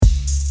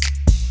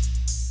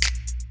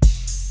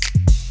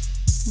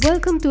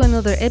Welcome to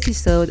another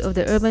episode of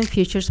the Urban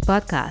Futures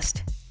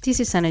Podcast. This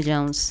is Anna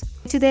Jones.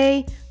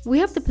 Today, we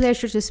have the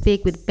pleasure to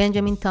speak with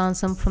Benjamin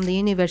Thompson from the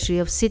University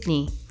of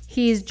Sydney.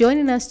 He is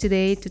joining us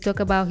today to talk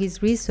about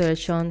his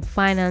research on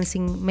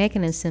financing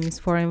mechanisms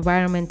for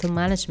environmental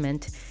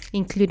management,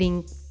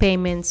 including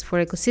payments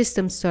for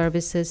ecosystem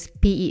services,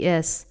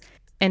 PES,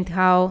 and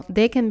how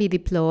they can be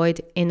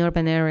deployed in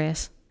urban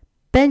areas.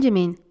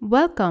 Benjamin,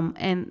 welcome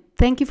and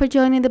thank you for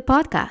joining the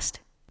podcast.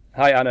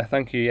 Hi Anna,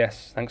 thank you.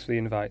 Yes, thanks for the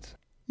invite.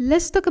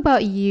 Let's talk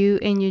about you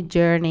and your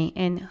journey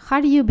and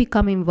how do you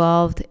become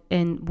involved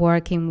in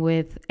working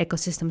with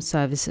ecosystem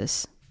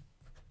services?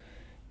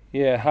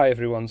 Yeah, hi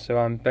everyone. So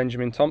I'm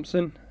Benjamin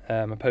Thompson.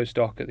 I'm a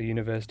postdoc at the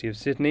University of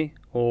Sydney,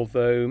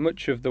 although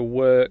much of the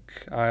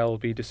work I'll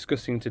be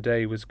discussing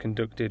today was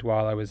conducted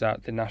while I was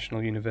at the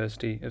National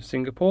University of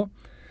Singapore.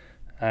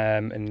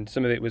 And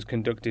some of it was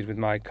conducted with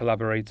my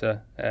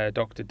collaborator,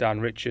 Dr. Dan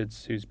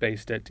Richards, who's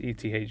based at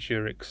ETH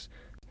Zurich's.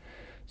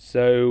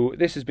 So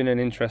this has been an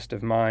interest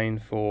of mine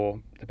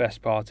for the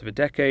best part of a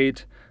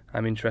decade.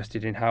 I'm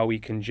interested in how we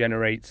can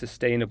generate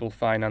sustainable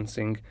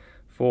financing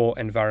for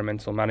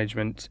environmental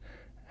management.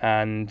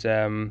 And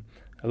a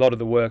lot of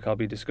the work I'll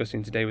be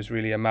discussing today was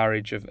really a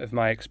marriage of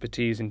my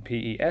expertise in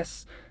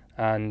PES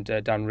and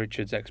Dan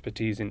Richards'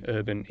 expertise in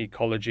urban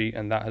ecology.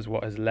 And that is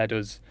what has led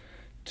us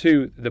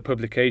to the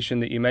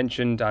publication that you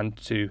mentioned and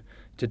to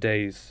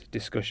today's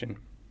discussion.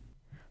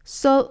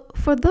 So,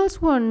 for those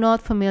who are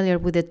not familiar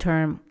with the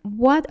term,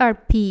 what are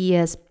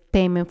PES,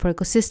 payment for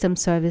ecosystem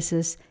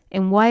services,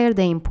 and why are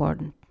they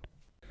important?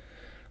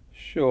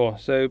 Sure.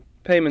 So,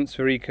 payments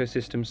for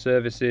ecosystem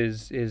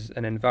services is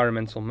an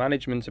environmental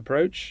management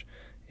approach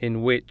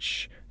in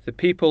which the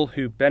people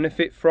who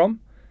benefit from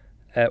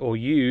or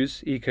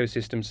use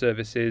ecosystem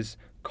services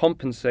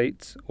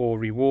compensate or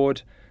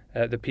reward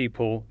the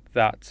people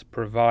that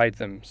provide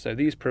them. So,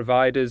 these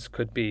providers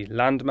could be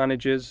land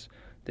managers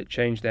that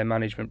change their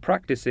management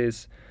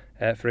practices,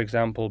 for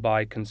example,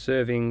 by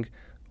conserving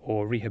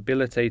or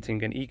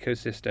rehabilitating an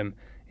ecosystem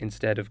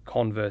instead of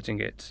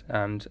converting it.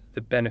 And the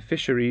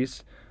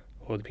beneficiaries,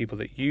 or the people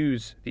that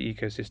use the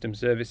ecosystem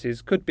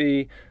services, could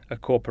be a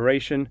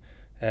corporation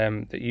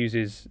that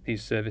uses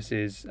these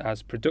services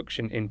as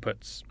production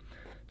inputs.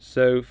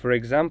 So, for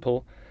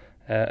example,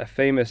 a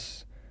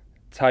famous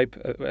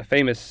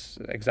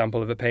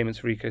example of a payments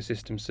for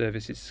ecosystem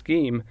services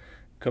scheme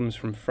comes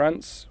from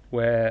France,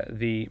 where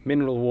the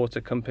mineral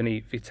water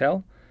company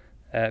Vittel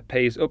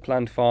pays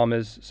upland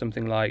farmers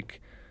something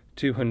like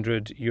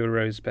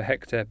 €200 per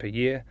hectare per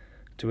year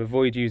to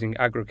avoid using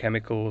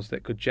agrochemicals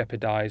that could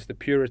jeopardize the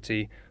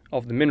purity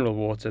of the mineral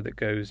water that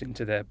goes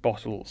into their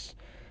bottles.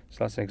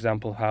 So that's an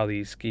example of how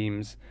these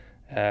schemes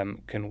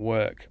can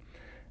work.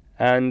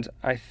 And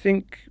I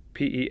think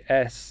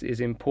PES is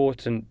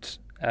important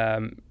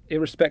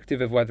irrespective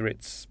of whether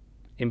it's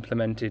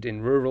implemented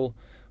in rural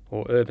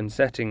or urban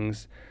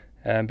settings,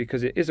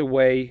 because it is a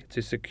way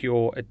to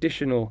secure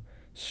additional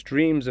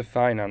streams of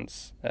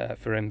finance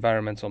for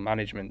environmental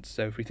management.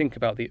 So if we think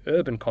about the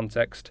urban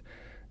context,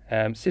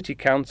 city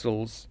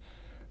councils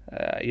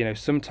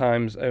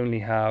sometimes only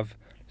have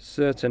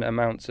certain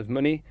amounts of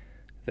money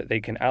that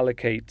they can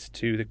allocate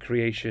to the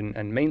creation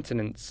and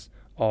maintenance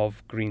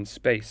of green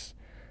space.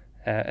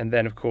 And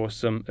then, of course,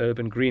 some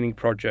urban greening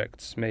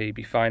projects may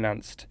be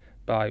financed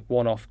by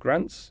one-off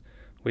grants,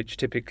 which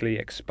typically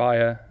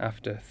expire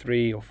after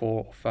 3 or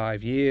 4 or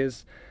 5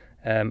 years,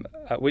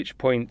 at which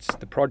point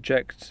the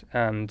project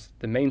and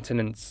the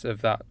maintenance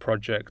of that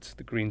project,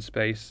 the green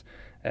space,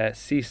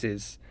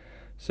 ceases.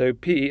 So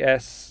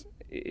PES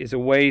is a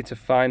way to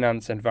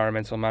finance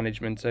environmental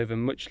management over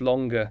much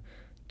longer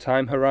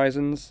time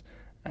horizons,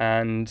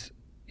 and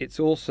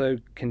it's also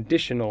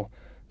conditional.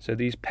 So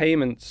these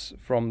payments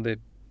from the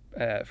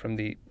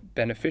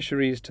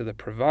beneficiaries to the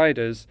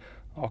providers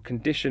are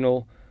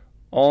conditional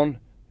on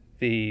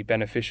the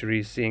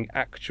beneficiaries seeing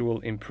actual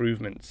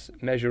improvements,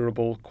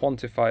 measurable,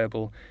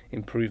 quantifiable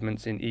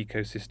improvements in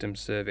ecosystem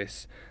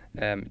service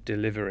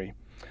delivery.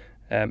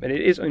 And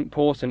it is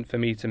important for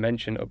me to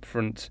mention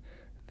upfront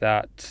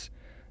that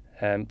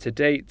to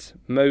date,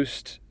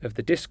 most of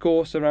the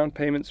discourse around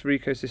payments for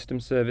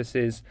ecosystem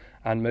services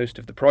and most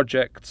of the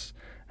projects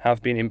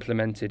have been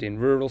implemented in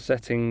rural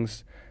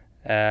settings,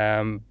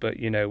 but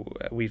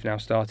we've now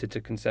started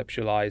to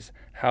conceptualize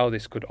how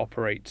this could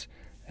operate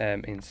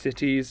in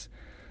cities.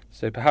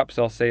 So perhaps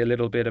I'll say a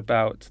little bit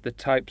about the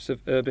types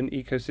of urban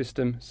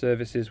ecosystem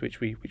services which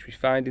we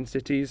find in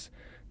cities.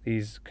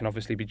 These can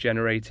obviously be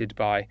generated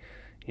by,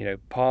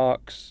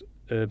 parks,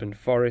 urban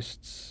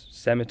forests,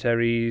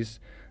 cemeteries,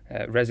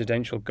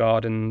 residential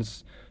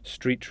gardens,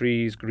 street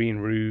trees, green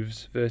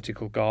roofs,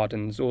 vertical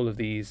gardens, all of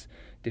these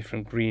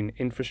different green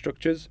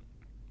infrastructures.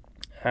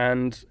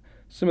 And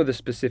some of the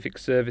specific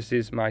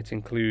services might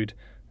include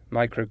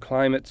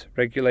microclimate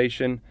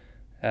regulation,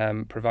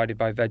 provided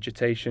by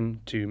vegetation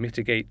to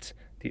mitigate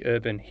the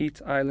urban heat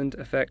island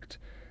effect.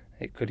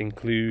 It could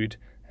include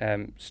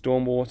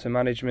stormwater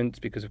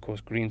management, because of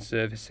course green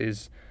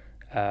surfaces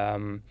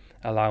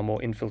allow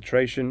more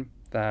infiltration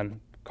than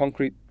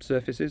concrete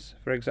surfaces,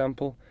 for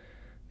example.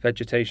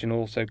 Vegetation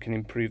also can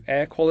improve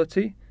air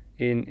quality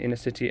in inner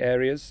city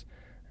areas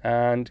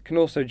and can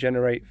also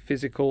generate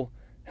physical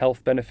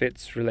health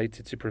benefits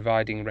related to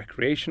providing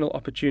recreational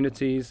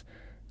opportunities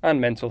and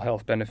mental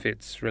health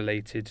benefits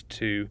related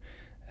to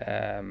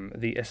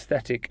the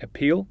aesthetic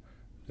appeal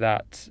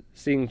that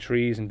seeing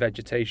trees and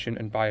vegetation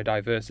and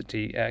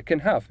biodiversity can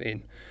have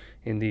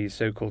in these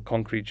so-called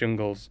concrete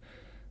jungles.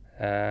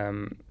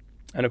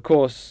 And of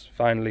course,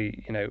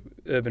 finally,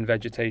 urban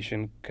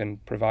vegetation can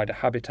provide a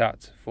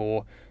habitat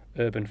for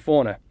urban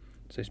fauna,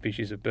 so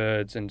species of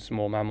birds and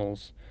small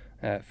mammals,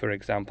 for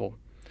example.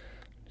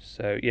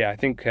 So yeah, I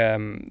think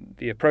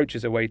the approach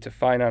is a way to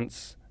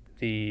finance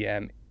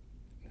the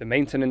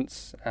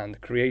maintenance and the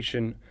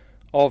creation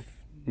of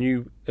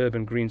new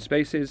urban green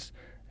spaces,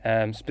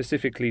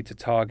 specifically to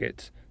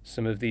target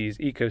some of these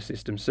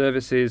ecosystem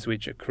services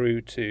which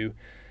accrue to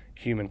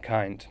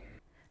humankind.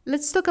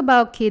 Let's talk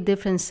about key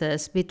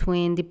differences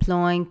between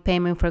deploying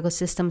payment for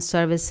ecosystem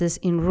services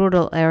in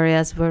rural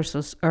areas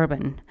versus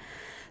urban.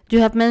 You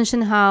have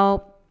mentioned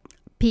how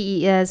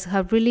PES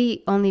have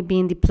really only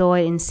been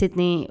deployed in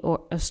Sydney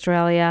or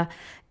Australia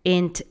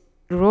in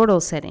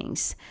rural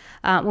settings.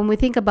 When we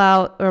think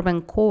about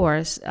urban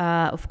cores,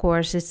 of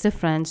course, it's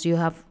different. You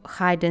have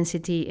high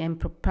density and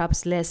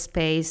perhaps less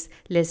space,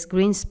 less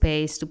green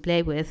space to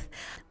play with.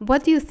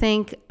 What do you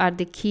think are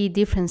the key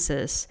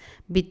differences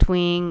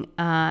between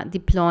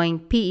deploying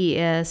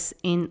PES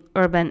in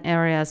urban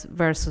areas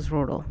versus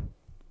rural?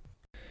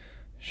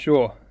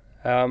 Sure.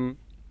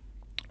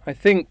 I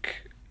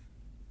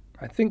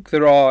think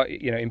there are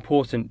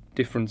important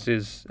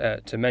differences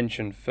to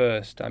mention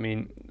first. I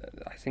mean,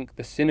 I think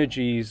the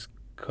synergies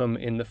come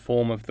in the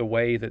form of the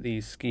way that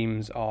these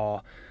schemes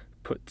are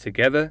put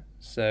together.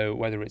 So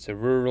whether it's a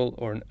rural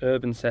or an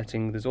urban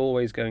setting, there's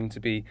always going to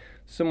be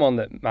someone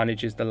that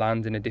manages the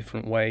land in a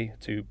different way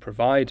to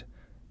provide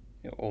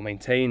or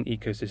maintain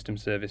ecosystem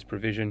service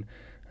provision,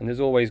 and there's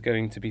always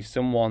going to be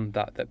someone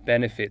that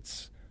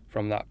benefits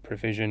from that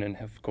provision. And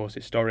of course,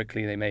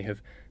 historically, they may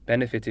have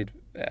benefited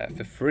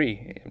for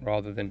free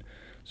rather than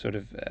sort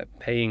of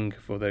paying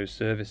for those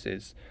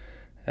services.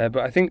 But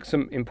I think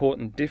some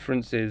important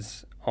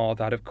differences are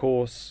that, of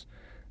course,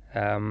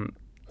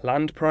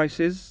 land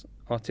prices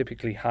are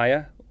typically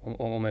higher, or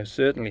almost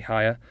certainly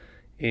higher,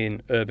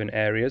 in urban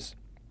areas.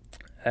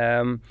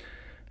 And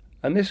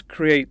this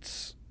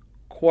creates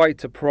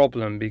quite a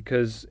problem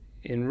because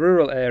in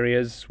rural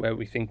areas where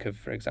we think of,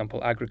 for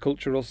example,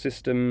 agricultural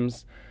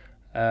systems,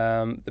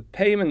 the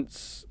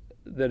payments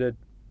that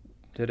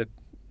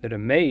are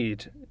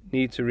made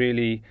need to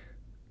really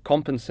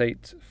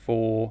compensate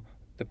for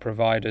the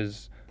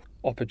provider's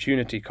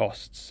opportunity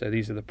costs. So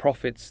these are the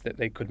profits that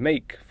they could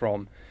make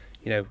from,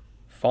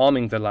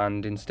 farming the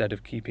land instead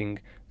of keeping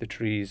the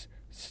trees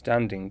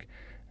standing.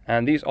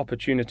 And these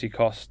opportunity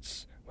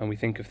costs, when we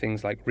think of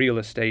things like real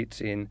estate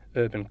in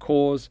urban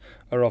cores,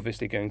 are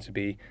obviously going to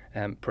be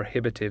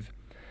prohibitive.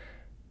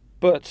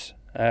 But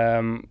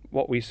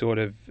what we sort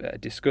of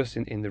discuss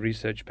in the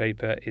research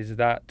paper is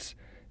that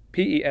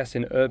PES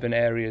in urban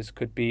areas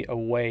could be a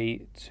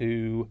way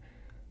to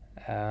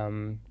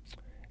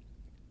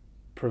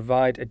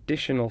provide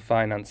additional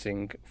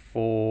financing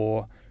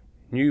for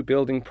new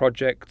building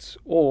projects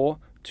or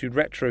to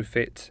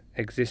retrofit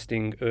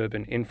existing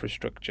urban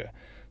infrastructure.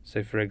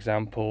 So, for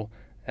example,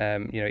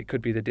 it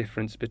could be the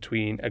difference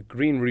between a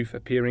green roof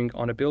appearing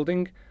on a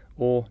building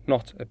or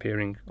not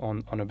appearing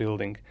on a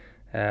building.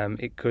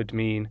 It could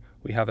mean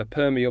we have a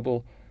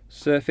permeable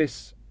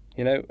surface,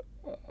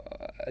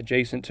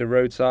 adjacent to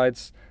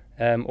roadsides,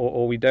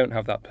 or we don't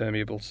have that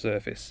permeable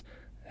surface,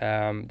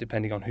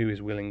 depending on who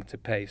is willing to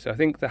pay. So I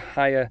think the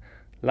higher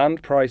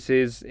land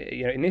prices,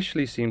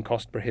 initially seem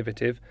cost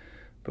prohibitive,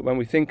 but when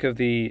we think of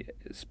the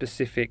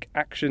specific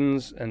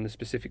actions and the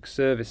specific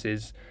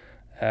services,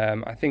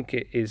 I think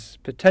it is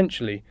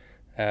potentially,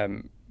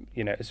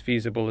 as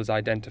feasible as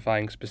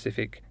identifying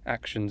specific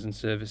actions and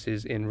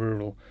services in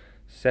rural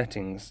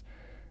settings.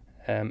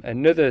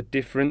 Another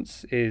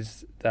difference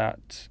is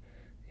that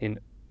in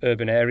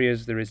urban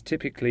areas there is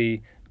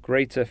typically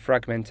greater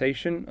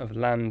fragmentation of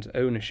land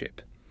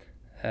ownership.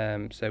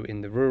 So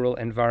in the rural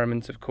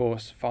environment, of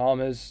course,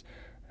 farmers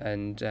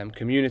and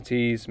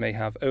communities may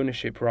have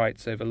ownership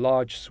rights over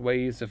large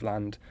swathes of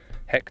land,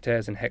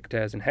 hectares and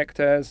hectares and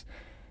hectares.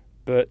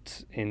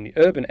 But in the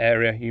urban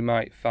area, you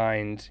might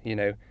find,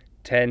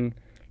 10,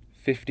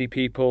 50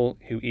 people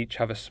who each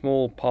have a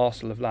small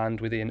parcel of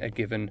land within a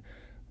given,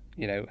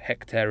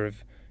 hectare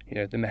of,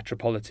 the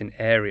metropolitan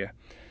area.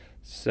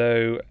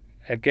 So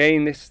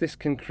again, this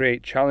can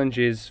create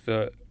challenges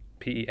for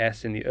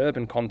PES in the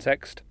urban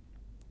context.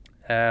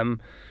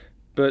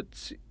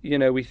 But,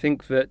 we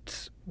think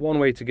that one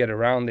way to get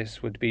around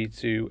this would be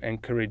to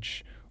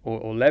encourage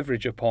or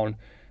leverage upon,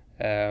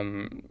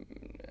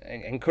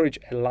 encourage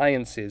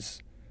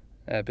alliances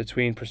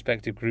between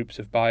prospective groups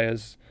of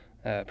buyers,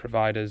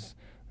 providers,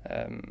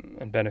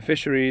 and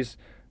beneficiaries,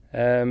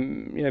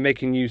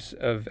 making use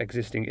of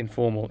existing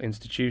informal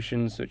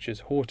institutions such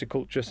as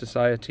horticulture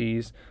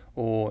societies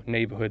or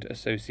neighbourhood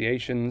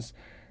associations,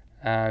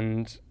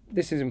 and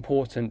this is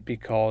important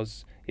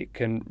because it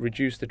can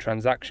reduce the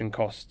transaction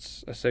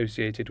costs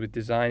associated with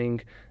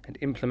designing and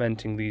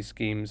implementing these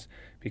schemes,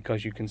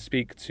 because you can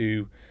speak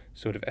to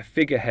sort of a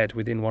figurehead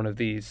within one of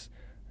these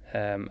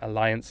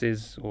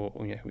alliances or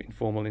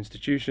informal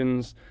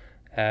institutions,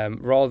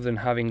 rather than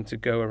having to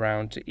go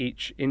around to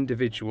each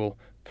individual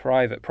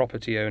private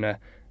property owner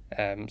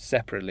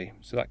separately.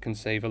 So that can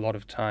save a lot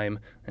of time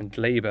and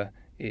labour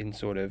in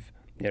sort of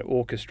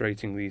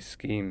orchestrating these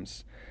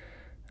schemes.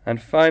 And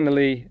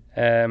finally,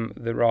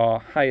 there are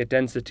higher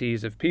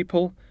densities of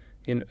people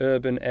in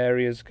urban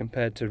areas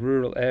compared to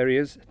rural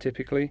areas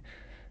typically.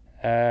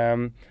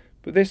 But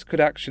this could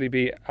actually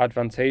be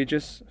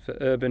advantageous for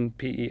urban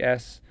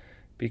PES,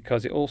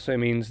 because it also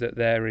means that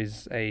there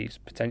is a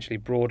potentially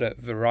broader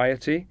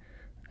variety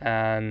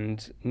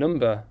and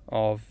number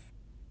of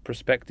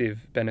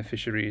prospective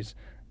beneficiaries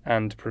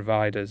and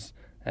providers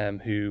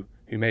who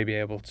may be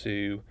able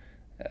to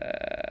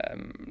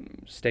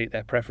state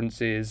their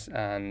preferences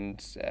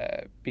and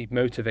be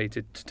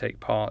motivated to take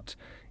part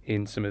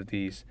in some of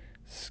these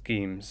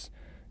schemes.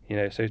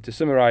 So to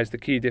summarize, the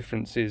key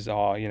differences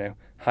are,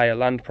 higher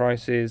land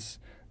prices,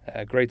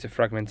 greater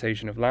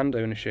fragmentation of land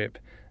ownership,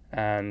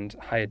 and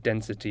higher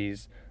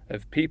densities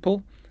of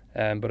people.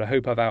 But I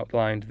hope I've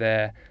outlined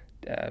there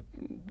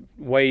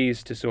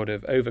ways to sort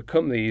of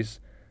overcome these,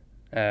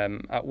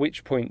 at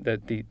which point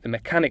the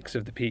mechanics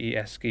of the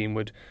PES scheme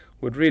would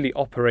really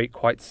operate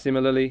quite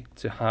similarly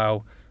to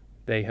how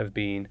they have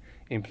been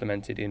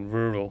implemented in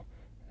rural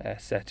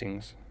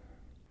settings.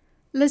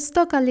 Let's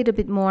talk a little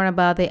bit more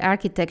about the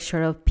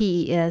architecture of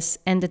PES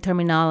and the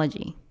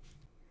terminology.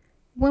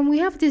 When we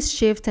have this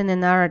shift in the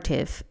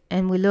narrative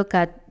and we look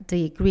at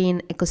the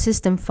green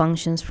ecosystem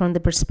functions from the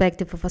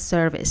perspective of a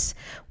service,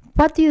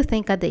 what do you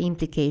think are the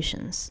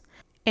implications?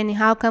 And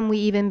how can we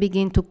even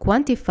begin to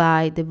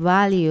quantify the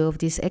value of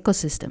these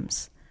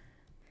ecosystems?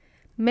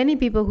 Many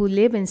people who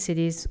live in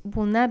cities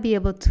will not be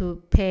able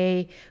to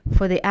pay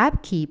for the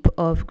upkeep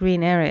of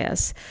green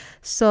areas.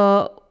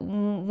 So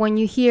when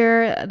you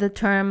hear the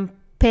term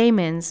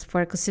payments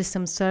for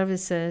ecosystem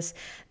services,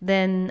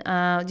 then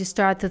you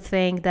start to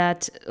think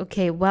that,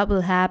 okay, what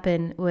will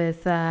happen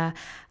with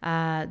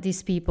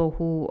these people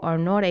who are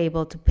not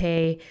able to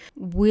pay?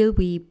 Will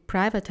we be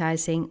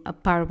privatizing a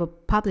part of a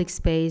public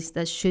space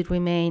that should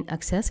remain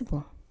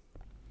accessible?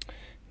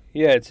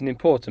 Yeah, it's an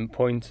important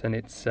point, and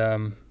it's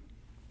a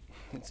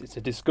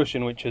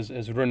discussion which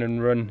has run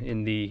and run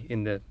in the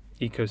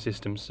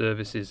ecosystem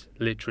services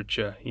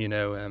literature.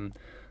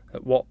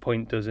 At what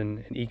point does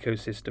an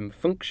ecosystem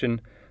function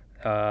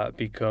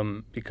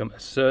become a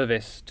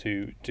service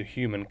to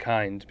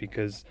humankind?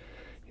 Because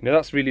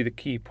that's really the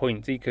key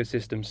point.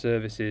 Ecosystem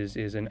services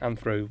is an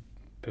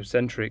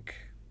anthropocentric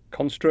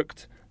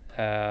construct.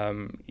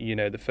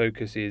 The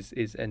focus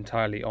is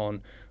entirely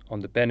on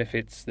the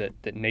benefits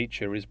that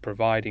nature is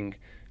providing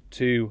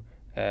to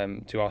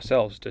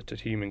ourselves, to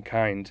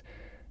humankind.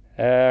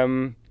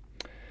 I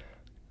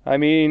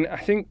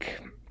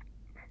think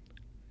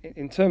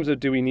in terms of,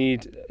 do we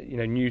need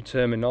new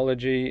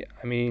terminology?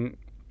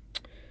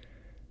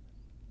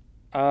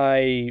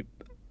 I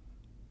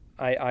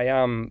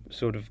am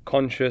sort of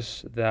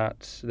conscious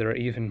that there are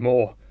even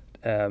more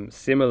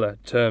similar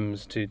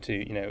terms to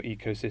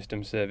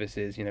ecosystem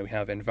services. We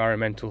have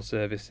environmental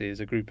services.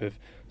 A group of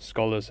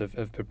scholars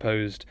have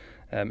proposed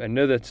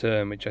another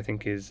term, which I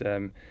think is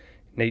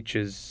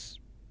nature's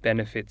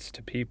benefits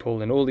to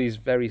people, and all these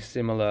very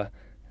similar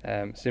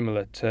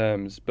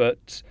terms.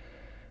 But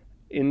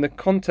in the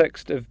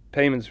context of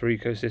payments for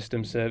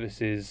ecosystem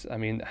services, I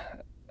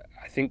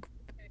think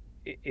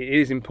it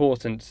is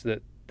important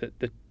that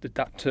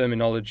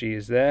terminology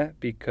is there,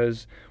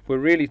 because we're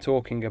really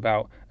talking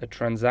about a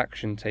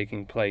transaction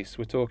taking place.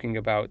 We're talking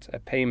about a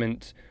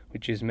payment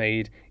which is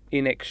made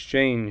in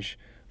exchange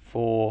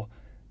for,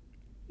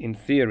 in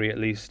theory at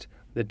least,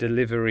 the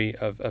delivery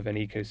of an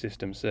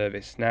ecosystem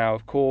service. Now,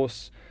 of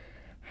course,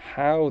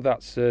 how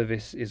that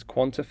service is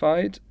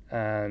quantified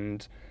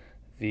and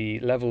the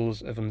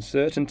levels of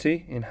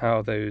uncertainty in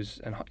how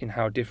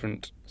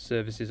different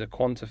services are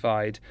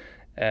quantified,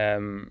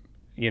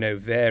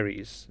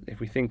 varies. If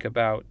we think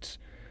about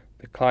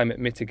the climate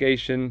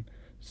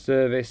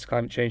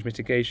change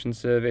mitigation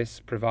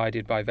service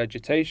provided by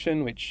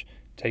vegetation, which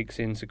takes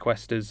in,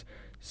 sequesters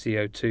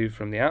CO2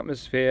 from the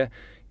atmosphere,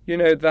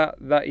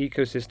 that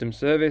ecosystem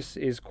service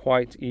is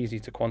quite easy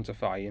to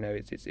quantify.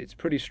 It's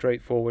pretty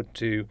straightforward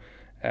to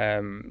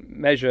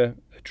measure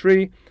a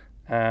tree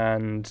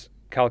and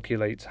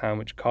calculate how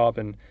much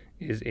carbon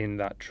is in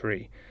that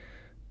tree.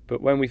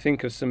 But when we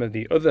think of some of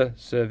the other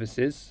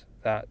services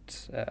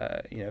that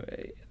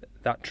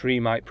that tree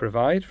might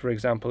provide, for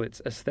example,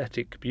 its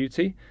aesthetic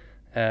beauty,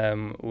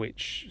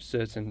 which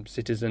certain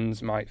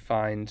citizens might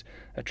find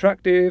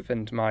attractive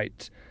and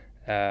might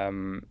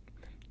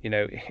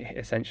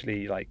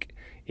essentially like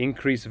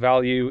increase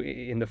value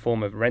in the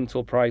form of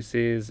rental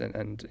prices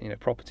and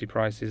property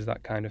prices,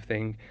 that kind of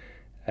thing.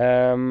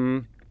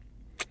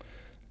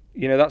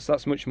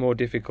 That's much more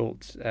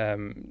difficult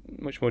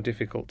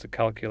to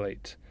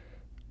calculate.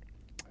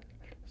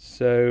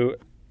 So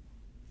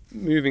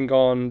moving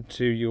on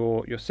to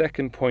your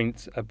second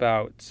point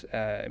about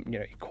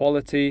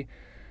equality,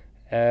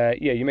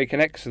 you make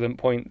an excellent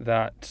point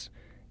that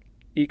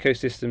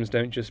ecosystems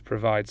don't just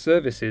provide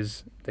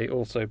services, they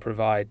also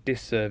provide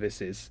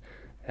disservices.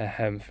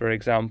 For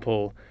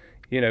example,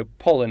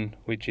 pollen,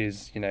 which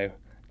is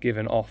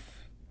given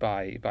off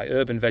by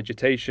urban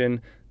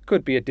vegetation,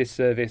 could be a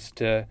disservice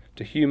to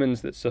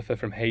humans that suffer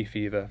from hay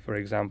fever, for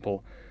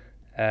example.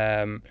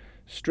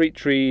 Street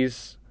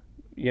trees,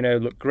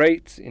 look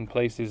great in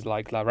places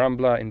like La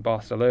Rambla in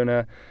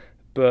Barcelona,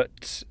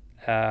 but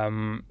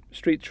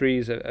street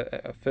trees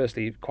are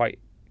firstly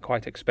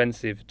quite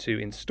expensive to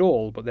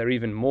install, but they're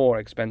even more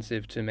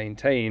expensive to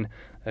maintain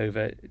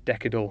over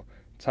decadal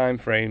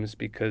timeframes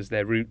because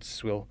their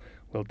roots will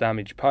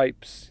damage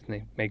pipes, and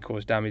they may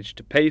cause damage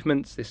to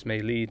pavements. This may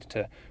lead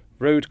to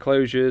road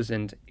closures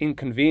and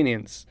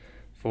inconvenience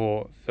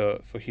for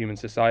human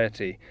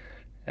society.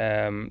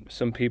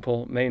 Some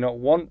people may not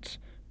want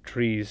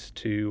trees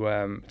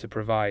to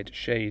provide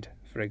shade,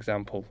 for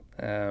example.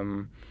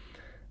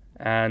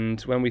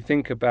 And when we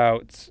think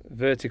about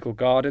vertical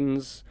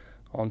gardens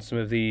on some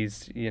of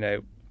these,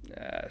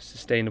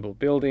 sustainable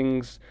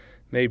buildings,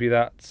 maybe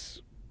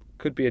that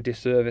could be a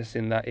disservice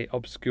in that it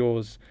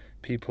obscures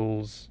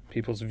people's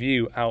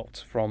view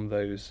out from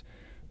those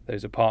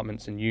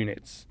apartments and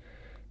units.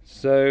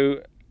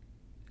 So,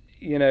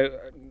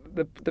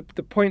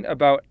 the point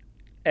about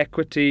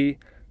equity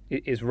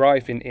is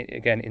rife in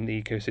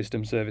the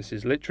ecosystem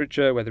services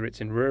literature, whether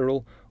it's in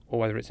rural or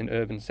whether it's in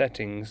urban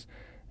settings.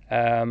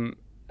 And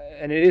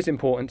it is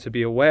important to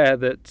be aware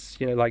that,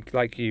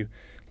 like you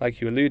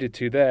alluded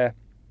to there,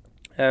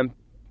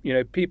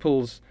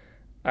 people's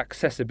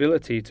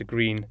accessibility to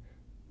green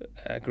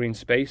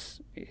space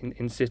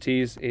in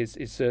cities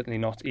is certainly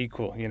not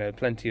equal.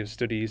 Plenty of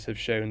studies have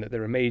shown that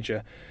there are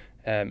major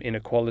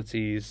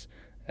inequalities.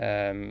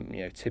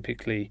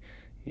 Typically,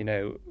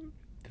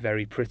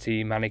 very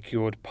pretty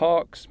manicured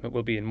parks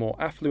will be in more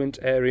affluent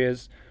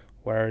areas,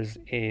 whereas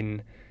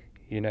in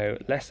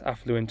less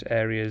affluent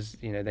areas,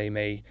 they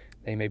may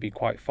be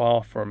quite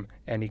far from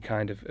any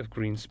kind of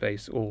green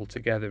space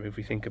altogether, if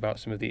we think about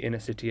some of the inner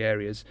city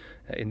areas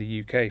in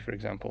the UK, for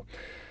example.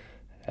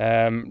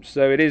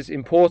 So it is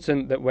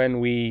important that when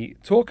we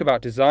talk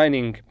about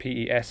designing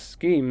PES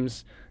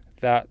schemes,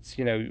 that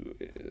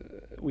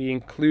we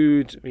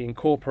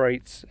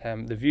incorporate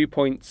the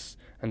viewpoints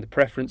and the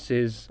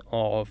preferences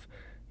of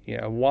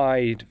a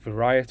wide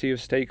variety of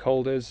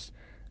stakeholders,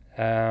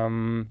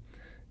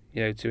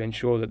 to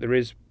ensure that there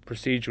is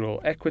procedural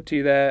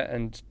equity there,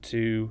 and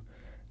to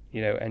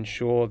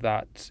ensure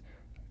that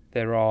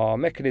there are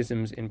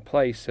mechanisms in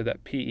place so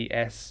that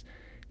PES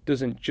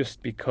doesn't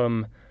just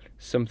become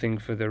something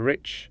for the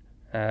rich.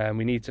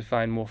 We need to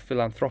find more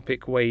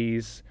philanthropic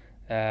ways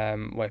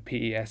where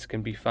PES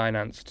can be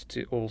financed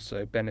to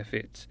also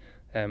benefit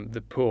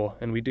the poor,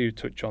 and we do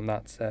touch on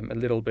that a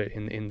little bit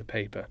in the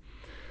paper.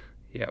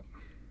 Yeah.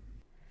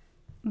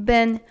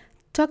 Ben,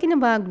 talking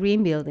about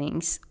green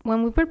buildings,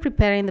 when we were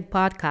preparing the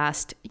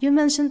podcast, you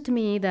mentioned to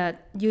me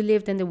that you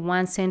lived in the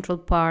One Central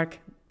Park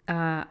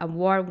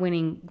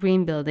award-winning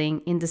green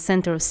building in the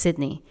center of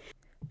Sydney.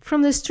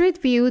 From the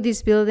street view,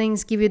 these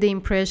buildings give you the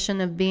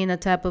impression of being a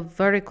type of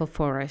vertical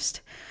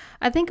forest.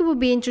 I think it would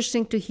be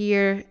interesting to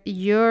hear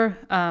your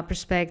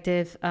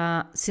perspective,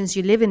 since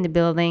you live in the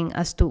building,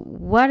 as to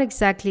what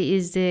exactly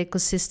is the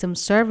ecosystem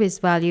service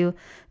value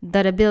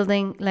that a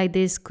building like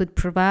this could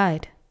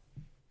provide.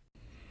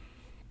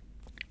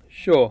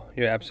 Sure,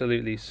 yeah,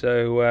 absolutely.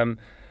 So,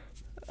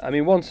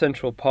 One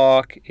Central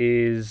Park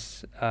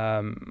is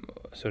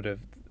sort of,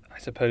 I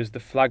suppose,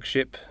 the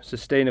flagship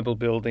sustainable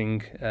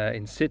building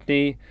in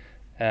Sydney.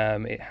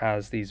 It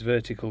has these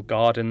vertical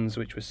gardens,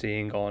 which we're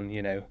seeing on,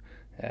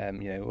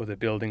 other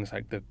buildings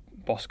like the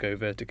Bosco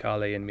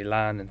Verticale in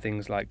Milan and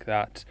things like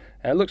that.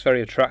 It looks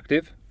very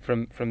attractive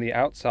from the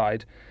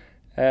outside.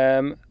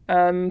 And,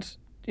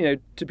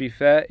 to be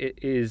fair, it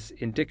is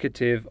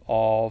indicative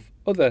of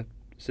other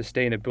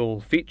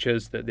sustainable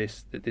features that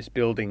this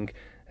building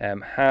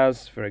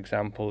has. For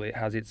example, it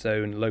has its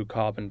own low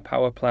carbon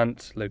power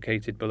plant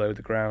located below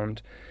the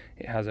ground.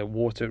 It has a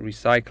water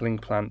recycling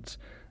plant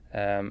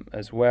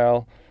as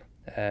well.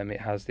 It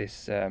has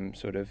this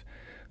sort of,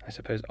 I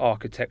suppose,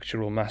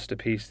 architectural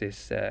masterpiece,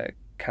 this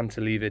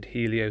cantilevered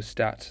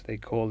heliostat, they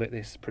call it,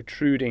 this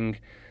protruding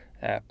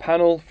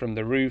panel from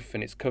the roof,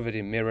 and it's covered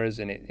in mirrors,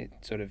 and it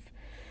sort of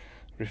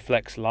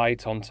reflects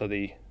light onto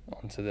the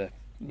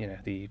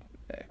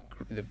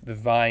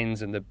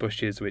vines and the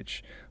bushes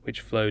which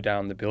flow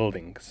down the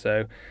building.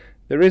 So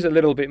there is a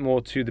little bit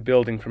more to the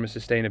building from a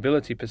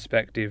sustainability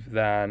perspective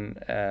than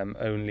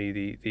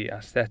only the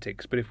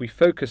aesthetics. But if we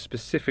focus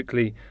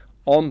specifically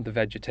on the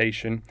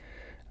vegetation,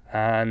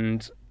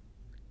 and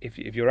if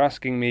you're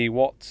asking me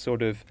what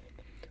sort of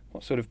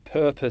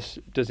purpose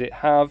does it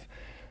have,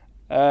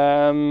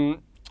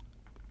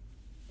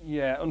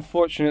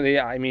 unfortunately,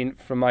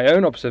 from my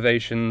own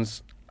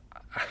observations,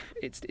 I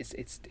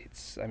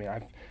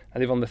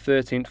live on the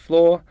 13th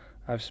floor.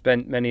 I've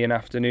spent many an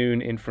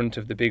afternoon in front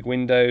of the big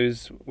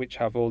windows, which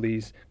have all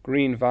these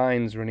green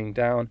vines running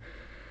down,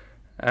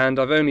 and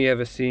I've only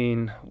ever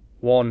seen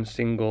one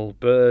single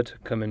bird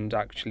come and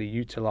actually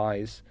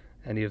utilize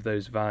any of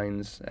those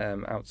vines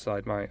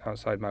outside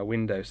my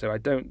window. So I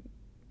don't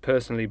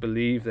personally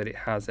believe that it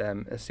has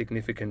a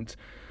significant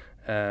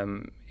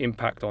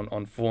impact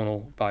on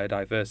faunal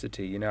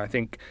biodiversity. I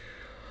think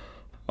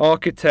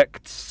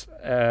architects,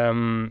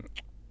 and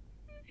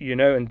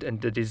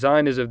the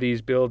designers of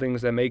these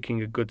buildings, they're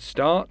making a good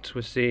start.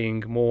 We're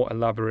seeing more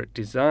elaborate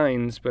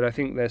designs, but I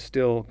think they're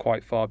still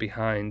quite far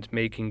behind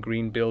making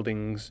green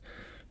buildings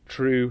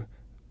true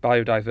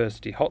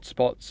biodiversity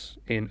hotspots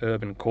in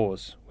urban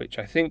cores, which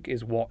I think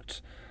is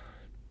what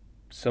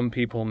some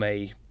people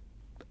may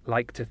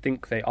like to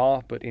think they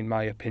are, but in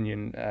my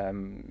opinion,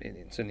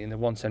 certainly in the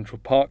One Central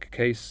Park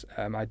case,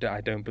 I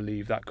don't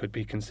believe that could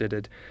be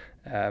considered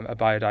a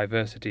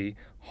biodiversity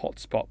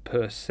hotspot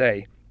per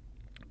se.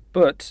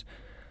 But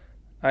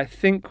I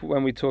think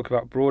when we talk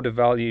about broader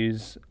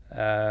values,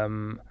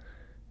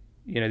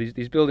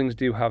 these buildings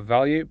do have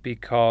value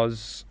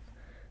because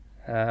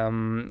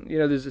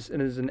there's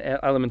an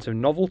element of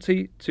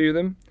novelty to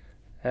them.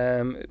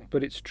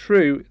 But it's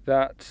true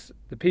that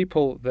the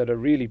people that are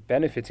really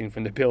benefiting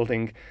from the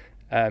building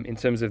in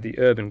terms of the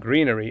urban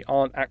greenery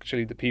aren't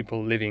actually the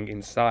people living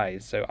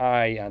inside. So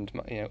I and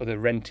other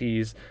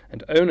rentees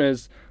and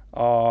owners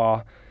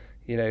are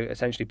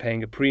essentially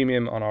paying a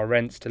premium on our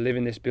rents to live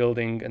in this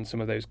building, and some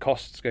of those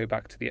costs go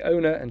back to the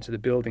owner and to the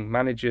building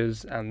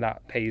managers, and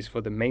that pays for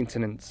the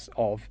maintenance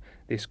of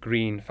this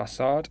green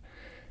facade.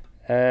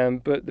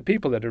 But the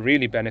people that are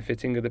really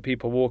benefiting are the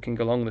people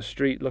walking along the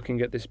street, looking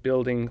at this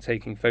building,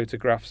 taking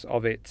photographs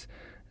of it,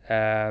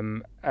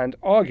 and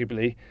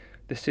arguably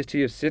the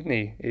city of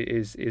Sydney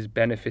is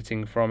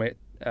benefiting from it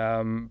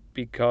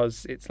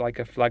because it's like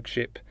a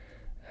flagship.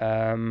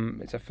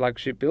 It's a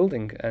flagship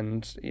building,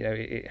 and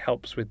it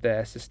helps with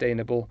their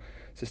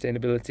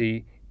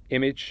sustainability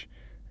image.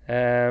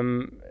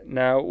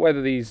 Now,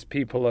 whether these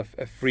people are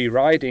free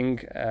riding,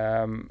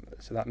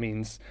 so that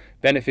means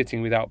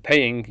benefiting without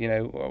paying,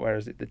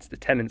 whereas it's the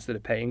tenants that are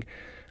paying.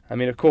 I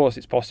mean, of course,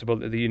 it's possible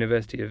that the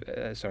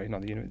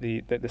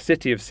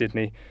city of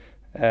Sydney,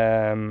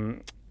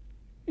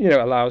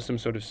 allows some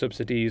sort of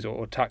subsidies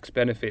or tax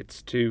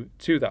benefits to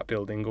that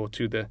building or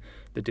to the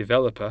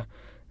developer.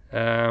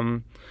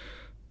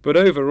 But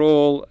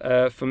overall,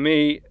 for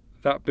me,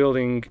 that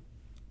building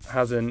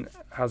has an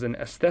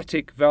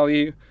aesthetic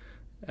value.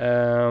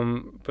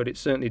 But it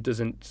certainly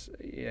doesn't,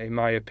 in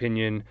my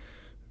opinion,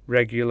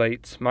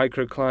 regulate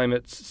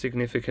microclimates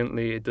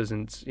significantly. It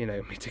doesn't,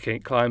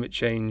 mitigate climate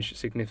change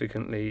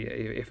significantly,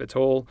 if at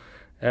all,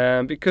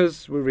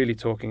 because we're really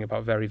talking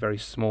about very, very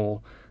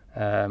small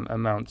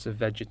amounts of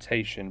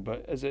vegetation.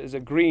 But as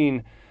a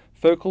green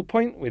focal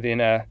point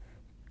within a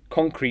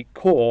concrete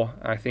core,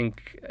 I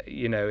think,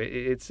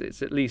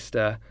 it's at least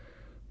a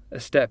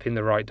step in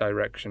the right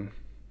direction.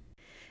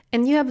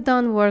 And you have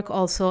done work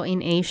also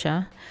in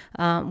Asia.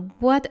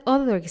 What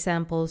other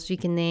examples you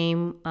can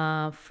name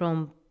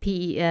from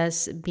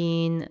PES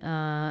being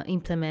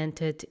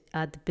implemented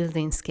at the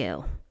building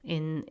scale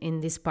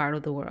in this part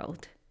of the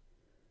world?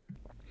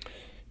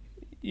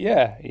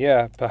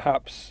 Yeah,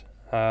 perhaps.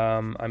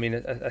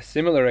 A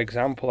similar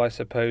example, I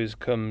suppose,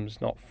 comes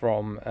not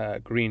from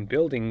green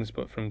buildings,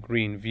 but from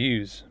green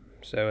views.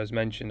 So as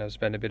mentioned, I've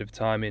spent a bit of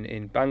time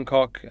in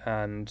Bangkok,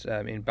 and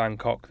in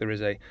Bangkok there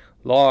is a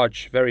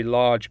very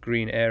large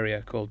green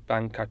area called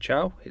Bang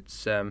Krachao.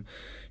 It's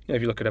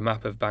if you look at a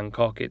map of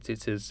Bangkok,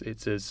 it's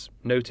as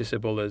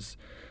noticeable as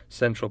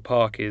Central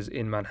Park is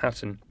in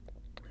Manhattan.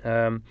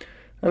 And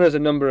there's a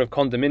number of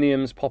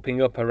condominiums popping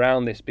up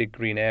around this big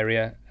green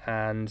area,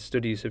 and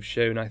studies have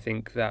shown, I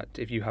think, that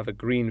if you have a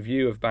green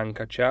view of Bang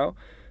Krachao,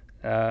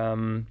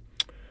 the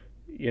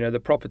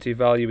property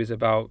value is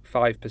about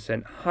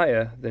 5%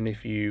 higher than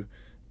if you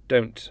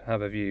don't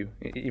have a view.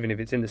 Even if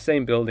it's in the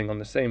same building on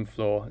the same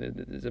floor,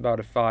 there's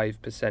about a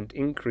 5%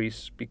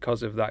 increase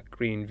because of that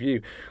green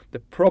view. The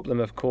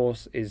problem, of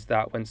course, is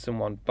that when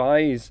someone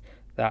buys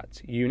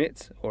that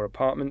unit or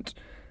apartment,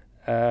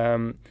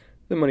 the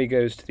money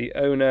goes to the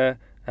owner,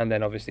 and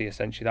then obviously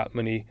essentially that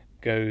money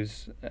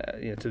goes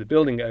to the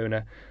building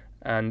owner,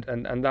 and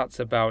that's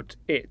about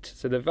it.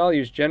 So the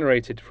value is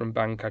generated from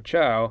Bang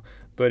Krachao,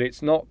 but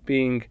it's not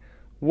being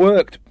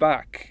worked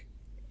back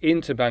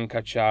into Bang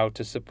Krachao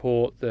to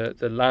support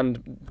the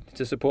land,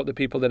 to support the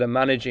people that are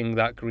managing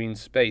that green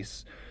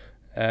space.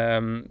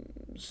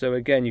 So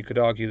again, you could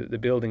argue that the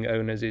building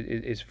owners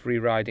is free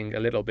riding a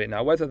little bit.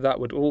 Now, whether that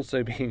would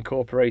also be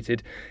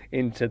incorporated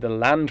into the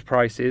land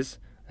prices,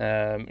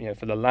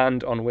 for the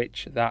land on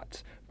which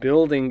that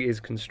building is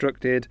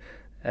constructed,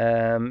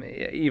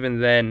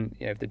 even then,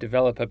 if the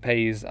developer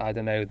pays, I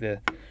don't know, the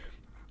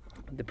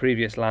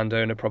previous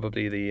landowner,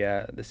 probably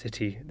the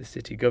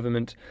city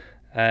government,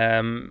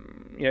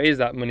 is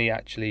that money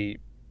actually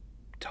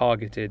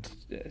targeted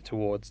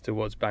towards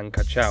Bang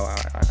Krachao?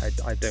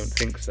 I don't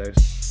think so.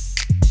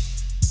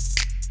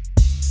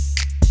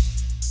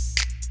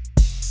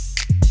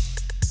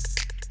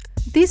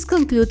 This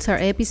concludes our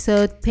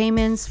episode,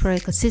 Payments for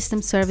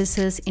Ecosystem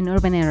Services in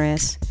Urban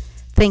Areas.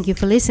 Thank you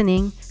for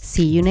listening.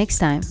 See you next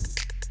time.